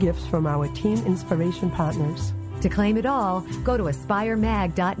of free gifts from our Teen Inspiration partners. To claim it all, go to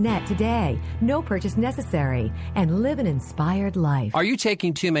aspiremag.net today. No purchase necessary. And live an inspired life. Are you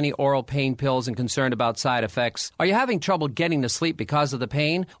taking too many oral pain pills and concerned about side effects? Are you having trouble getting to sleep because of the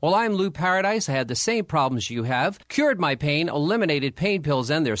pain? Well, I'm Lou Paradise. I had the same problems you have. Cured my pain, eliminated pain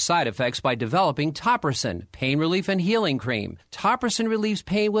pills and their side effects by developing Topricin, pain relief and healing cream. Topricin relieves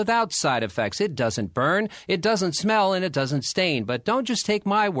pain without side effects. It doesn't burn, it doesn't smell, and it doesn't stain. But don't just take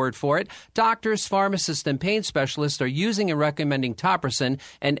my word for it. Doctors, pharmacists, and pain specialists are using and recommending Topricin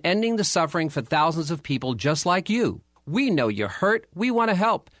and ending the suffering for thousands of people just like you. We know you're hurt. We want to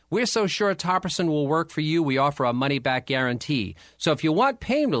help. We're so sure Topricin will work for you, we offer a money-back guarantee. So if you want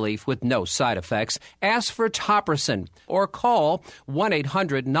pain relief with no side effects, ask for Topricin or call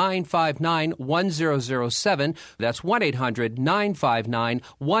 1-800-959-1007. That's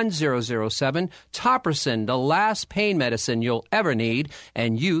 1-800-959-1007. Topricin, the last pain medicine you'll ever need,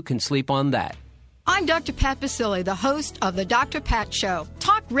 and you can sleep on that. I'm Dr. Pat Basile, the host of The Dr. Pat Show.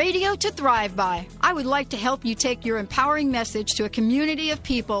 Talk radio to thrive by. I would like to help you take your empowering message to a community of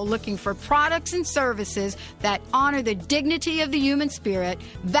people looking for products and services that honor the dignity of the human spirit,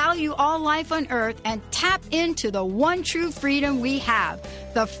 value all life on earth, and tap into the one true freedom we have,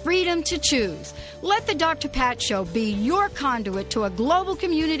 the freedom to choose. Let The Dr. Pat Show be your conduit to a global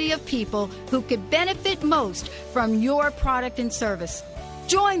community of people who could benefit most from your product and service.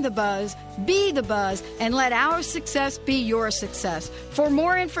 Join the buzz, be the buzz, and let our success be your success. For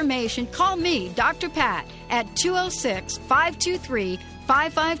more information, call me, Dr. Pat, at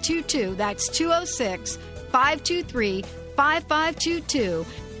 206-523-5522. That's 206-523-5522.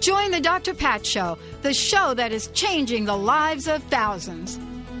 Join the Dr. Pat Show, the show that is changing the lives of thousands.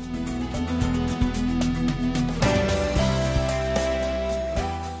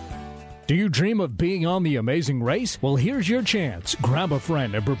 Do you dream of being on The Amazing Race? Well, here's your chance. Grab a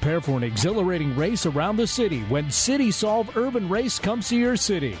friend and prepare for an exhilarating race around the city when City Solve Urban Race comes to your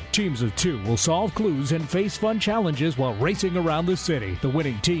city. Teams of 2 will solve clues and face fun challenges while racing around the city. The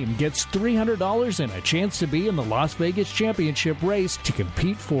winning team gets $300 and a chance to be in the Las Vegas Championship race to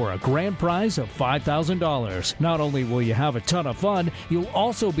compete for a grand prize of $5,000. Not only will you have a ton of fun, you'll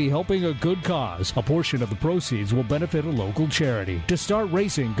also be helping a good cause. A portion of the proceeds will benefit a local charity. To start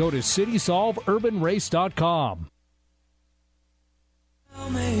racing, go to CitySolveUrbanRace.com. Tell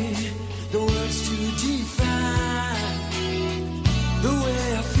me the words to define the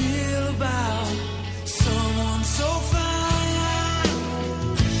way I feel about someone so fine.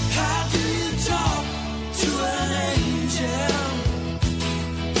 How do you talk to an angel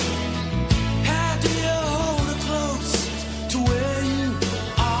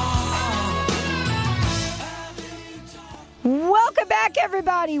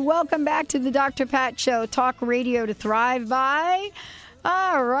everybody. Welcome back to the Dr. Pat Show, talk radio to thrive by.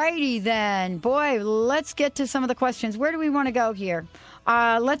 All righty then. Boy, let's get to some of the questions. Where do we want to go here?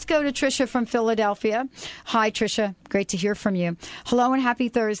 Let's go to Tricia from Philadelphia. Hi, Tricia. Great to hear from you. Hello and happy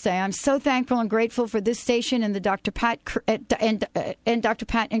Thursday. I'm so thankful and grateful for this station and the Dr. Pat and Dr.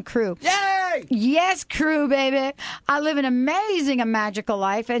 Pat and crew. Yay! Yes, crew, baby. I live an amazing and magical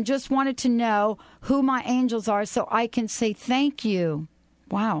life and just wanted to know who my angels are so I can say thank you.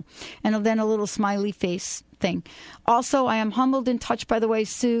 Wow. And then a little smiley face thing. Also, I am humbled and touched by the way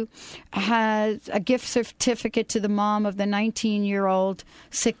Sue has a gift certificate to the mom of the 19-year-old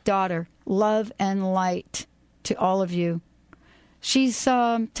sick daughter. Love and light to all of you. She's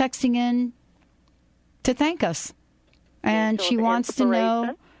texting in to thank us. And she wants to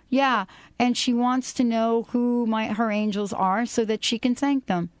know, and she wants to know who her angels are so that she can thank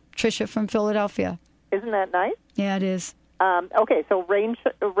them. Tricia from Philadelphia. Isn't that nice? Yeah, it is. Okay, so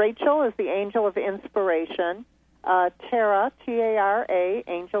Rachel is the angel of inspiration. Tara, T-A-R-A,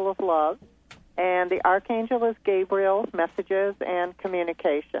 angel of love. And the archangel is Gabriel, messages and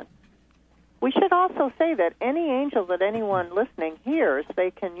communication. We should also say that any angel that anyone listening hears,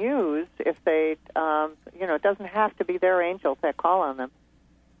 they can use if they, it doesn't have to be their angels that call on them.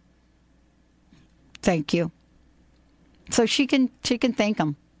 Thank you. So she can thank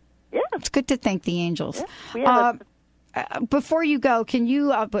them. Yeah. It's good to thank the angels. Yeah. We have before you go, can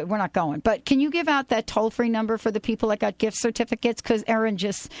you, but we're not going, but can you give out that toll-free number for the people that got gift certificates? Because Erin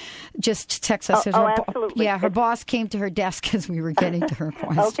just texted us. Absolutely. Yeah, her boss came to her desk as we were getting to her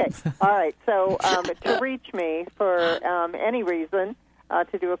questions. Okay. All right. So to reach me for any reason,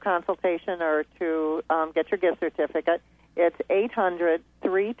 to do a consultation or to get your gift certificate, it's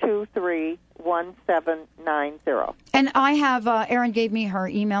 800-323-1790. And I have, Erin gave me her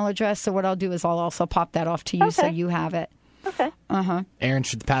email address, so what I'll do is I'll also pop that off to you so you have it. Okay. Uh-huh. Erin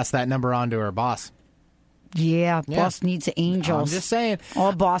should pass that number on to her boss. Yeah, boss needs the angels. I'm just saying.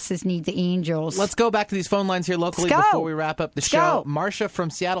 All bosses need the angels. Let's go back to these phone lines here locally before we wrap up the show. Marcia from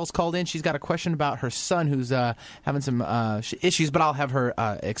Seattle's called in. She's got a question about her son who's having some issues, but I'll have her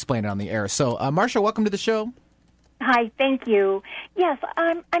explain it on the air. So, Marcia, welcome to the show. Hi, thank you. Yes,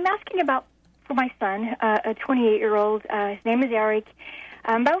 I'm asking for my son, a 28-year-old. His name is Eric.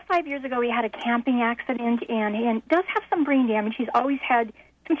 About 5 years ago, he had a camping accident, and he does have some brain damage. He's always had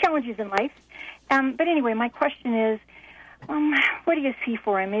some challenges in life. But anyway, my question is, what do you see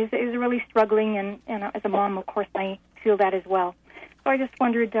for him? He's really struggling, and as a mom, of course, I feel that as well. So I just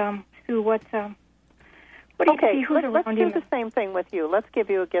wondered, Sue, what do you see? Who's around him? Let's do the same thing with you. Let's give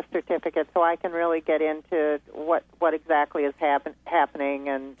you a gift certificate so I can really get into what exactly is happening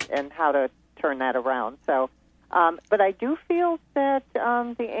and how to turn that around. So, but I do feel that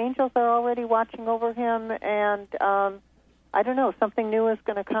the angels are already watching over him, and I don't know, something new is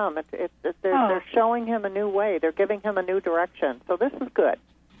going to come. They're showing him a new way. They're giving him a new direction. So this is good.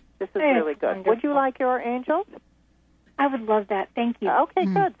 This is really good. Wonderful. Would you like your angels? I would love that. Thank you. Okay,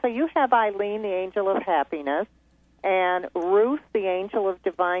 good. So you have Eileen, the angel of happiness, and Ruth, the angel of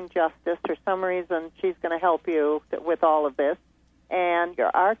divine justice. For some reason, she's going to help you with all of this. And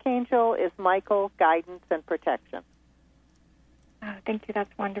your archangel is Michael, guidance and protection. Oh, thank you. That's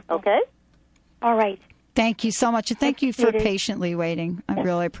wonderful. Okay? All right. Thank you so much, and thank you for patiently waiting. I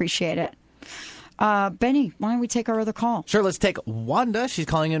really appreciate it. Benny, why don't we take our other call? Sure, let's take Wanda. She's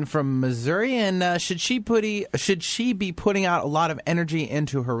calling in from Missouri, and should she be putting out a lot of energy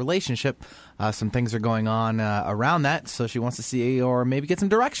into her relationship? Some things are going on around that, so she wants to see or maybe get some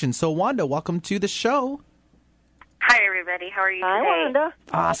direction. So, Wanda, welcome to the show. Hi, everybody. How are you today? Hi, Wanda.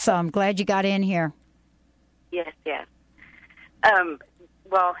 Awesome. Glad you got in here. Yes.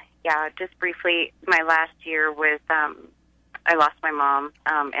 Well, yeah, just briefly, my last year was, I lost my mom,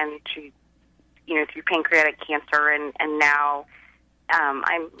 and she, through pancreatic cancer, and now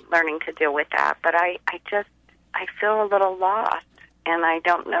I'm learning to deal with that. But I feel a little lost, and I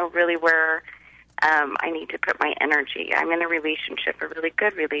don't know really where I need to put my energy. I'm in a relationship, a really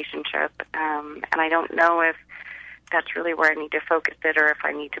good relationship, and I don't know if that's really where I need to focus it or if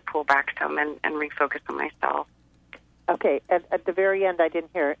I need to pull back some and refocus on myself. Okay, at the very end, I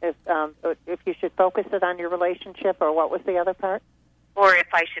didn't hear if you should focus it on your relationship, or what was the other part? Or if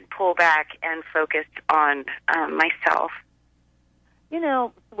I should pull back and focus on myself.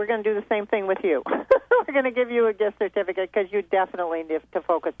 We're going to do the same thing with you. We're going to give you a gift certificate because you definitely need to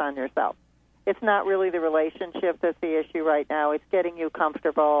focus on yourself. It's not really the relationship that's the issue right now. It's getting you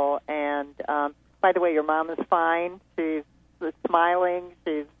comfortable. And by the way, your mom is fine. She's smiling.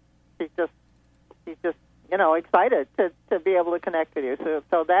 She's just excited to be able to connect with you.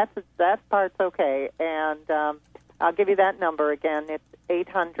 So that part's okay. And I'll give you that number again. It's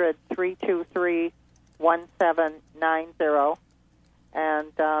 800-323-1790.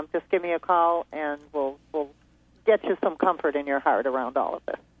 And just give me a call, and we'll get you some comfort in your heart around all of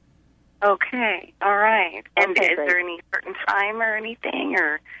this. Okay, all right. And Okay, is great. there any certain time or anything,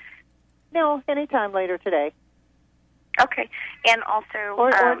 or? No, anytime later today. Okay, and also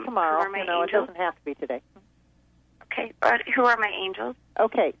Or who tomorrow. are my It angels? doesn't have to be today. Okay, but who are my angels?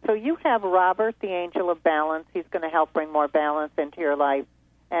 Okay, so you have Robert, the angel of balance. He's going to help bring more balance into your life.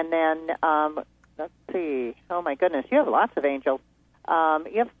 And then, let's see. Oh, my goodness, you have lots of angels.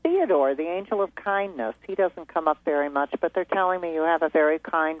 You have Theodore, the angel of kindness. He doesn't come up very much, but they're telling me you have a very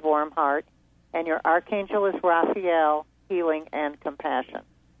kind, warm heart. And your archangel is Raphael, healing and compassion.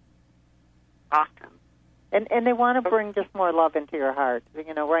 Awesome. And they want to bring just more love into your heart.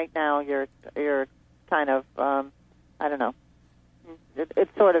 You know, right now you're kind of, I don't know.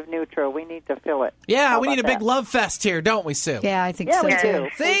 It's sort of neutral. We need to fill it. Yeah, How we need a about big that? love fest here, don't we, Sue? Yeah, I think Yeah, so we too. do.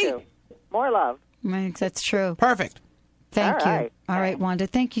 See? We do. More love. I think that's true. Perfect. Thank All you. right. All right, Wanda.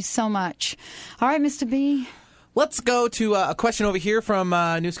 Thank you so much. All right, Mr. B. Let's go to a question over here from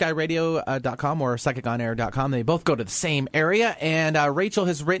newskyradio.com or psychiconair.com. They both go to the same area. And Rachel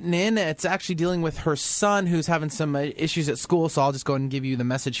has written in. It's actually dealing with her son who's having some issues at school. So I'll just go ahead and give you the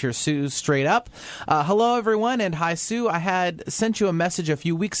message here, Sue, straight up. Hello, everyone. And hi, Sue. I had sent you a message a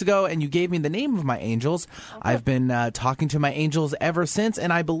few weeks ago, and you gave me the name of my angels. Okay. I've been talking to my angels ever since,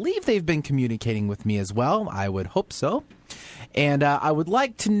 and I believe they've been communicating with me as well. I would hope so. And I would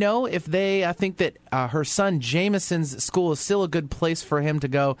like to know if they think that her son Jameson's school is still a good place for him to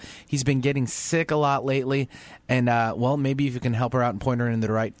go. He's been getting sick a lot lately. And, well, maybe if you can help her out and point her in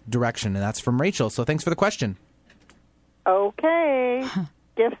the right direction. And that's from Rachel. So thanks for the question. Okay.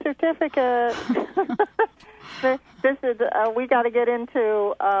 Gift certificate. This is we got to get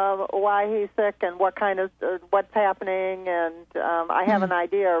into why he's sick and what kind of what's happening, and I have an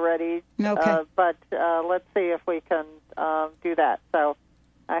idea already. Okay. But let's see if we can do that. So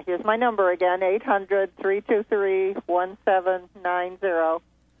here's my number again: 800-323-1790,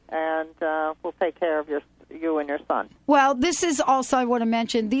 and we'll take care of you and your son. Well, this is also, I want to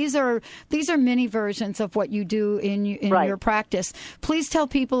mention, these are mini versions of what you do in Right. your practice. Please tell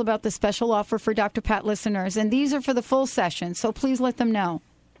people about the special offer for Dr. Pat listeners, and these are for the full session, so please let them know.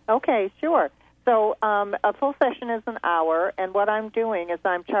 Okay, sure. So a full session is an hour, and what I'm doing is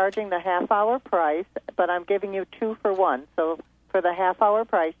I'm charging the half-hour price, but I'm giving you 2 for 1. So for the half-hour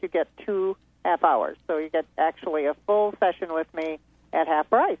price, you get 2 half hours. So you get actually a full session with me at half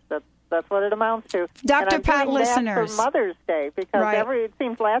price. That's what it amounts to. Dr. And I'm Pat doing that listeners. for Mother's Day, because Right. it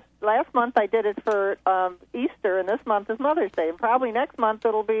seems last month I did it for Easter, and this month is Mother's Day, and probably next month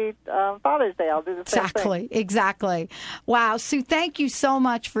it'll be Father's Day. I'll do the same thing. Exactly. Wow, Sue, thank you so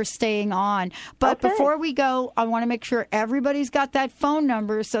much for staying on. But Okay. before we go, I want to make sure everybody's got that phone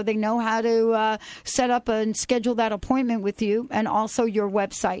number so they know how to set up and schedule that appointment with you, and also your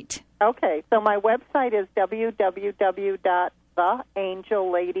website. Okay, so my website is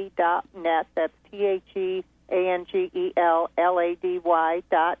www.theangellady.net. That's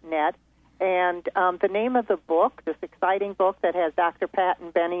TheAngellady.net. And the name of the book, this exciting book that has Dr. Pat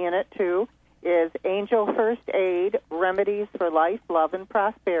and Benny in it too, is Angel First Aid, Remedies for Life, Love, and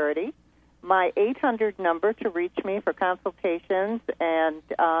Prosperity. My 800 number to reach me for consultations and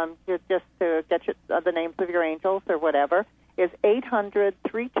just to get the names of your angels or whatever is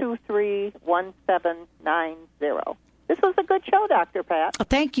 800-323-1790. This was a good show, Dr. Pat.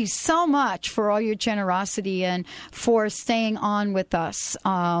 Thank you so much for all your generosity and for staying on with us.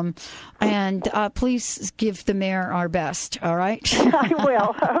 And please give the mayor our best, all right? I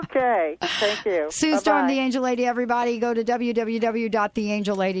will. Okay. Thank you. Sue Storm, the Angel Lady, everybody. Go to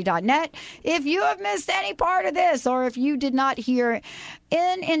www.theangellady.net. If you have missed any part of this, or if you did not hear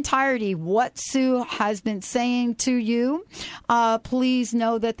in entirety what Sue has been saying to you, please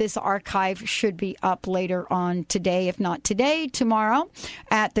know that this archive should be up later on today, if not today, tomorrow,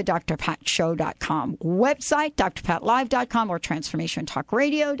 at the drpatshow.com website, drpatlive.com, or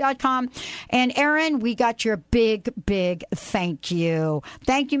transformationtalkradio.com. And Aaron, we got your big thank you.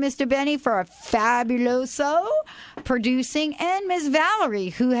 Thank you, Mr. Benny, for a fabuloso producing, and Miss Valerie,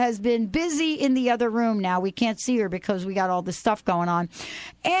 who has been busy in the other room now. We can't see her because we got all this stuff going on.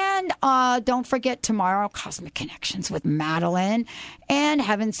 And don't forget tomorrow, Cosmic Connections with Madeline and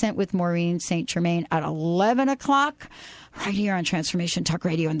Heaven Sent with Maureen St. Germain at 11 o'clock right here on Transformation Talk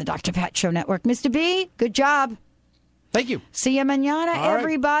Radio and the Dr. Pat Show Network. Mr. B, good job. Thank you. See you mañana, All right.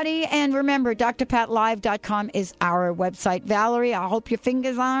 everybody. And remember, drpatlive.com is our website. Valerie, I hope your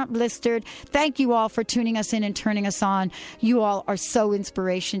fingers aren't blistered. Thank you all for tuning us in and turning us on. You all are so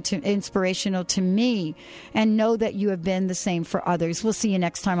inspirational to me. And know that you have been the same for others. We'll see you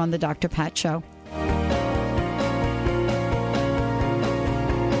next time on the Dr. Pat Show.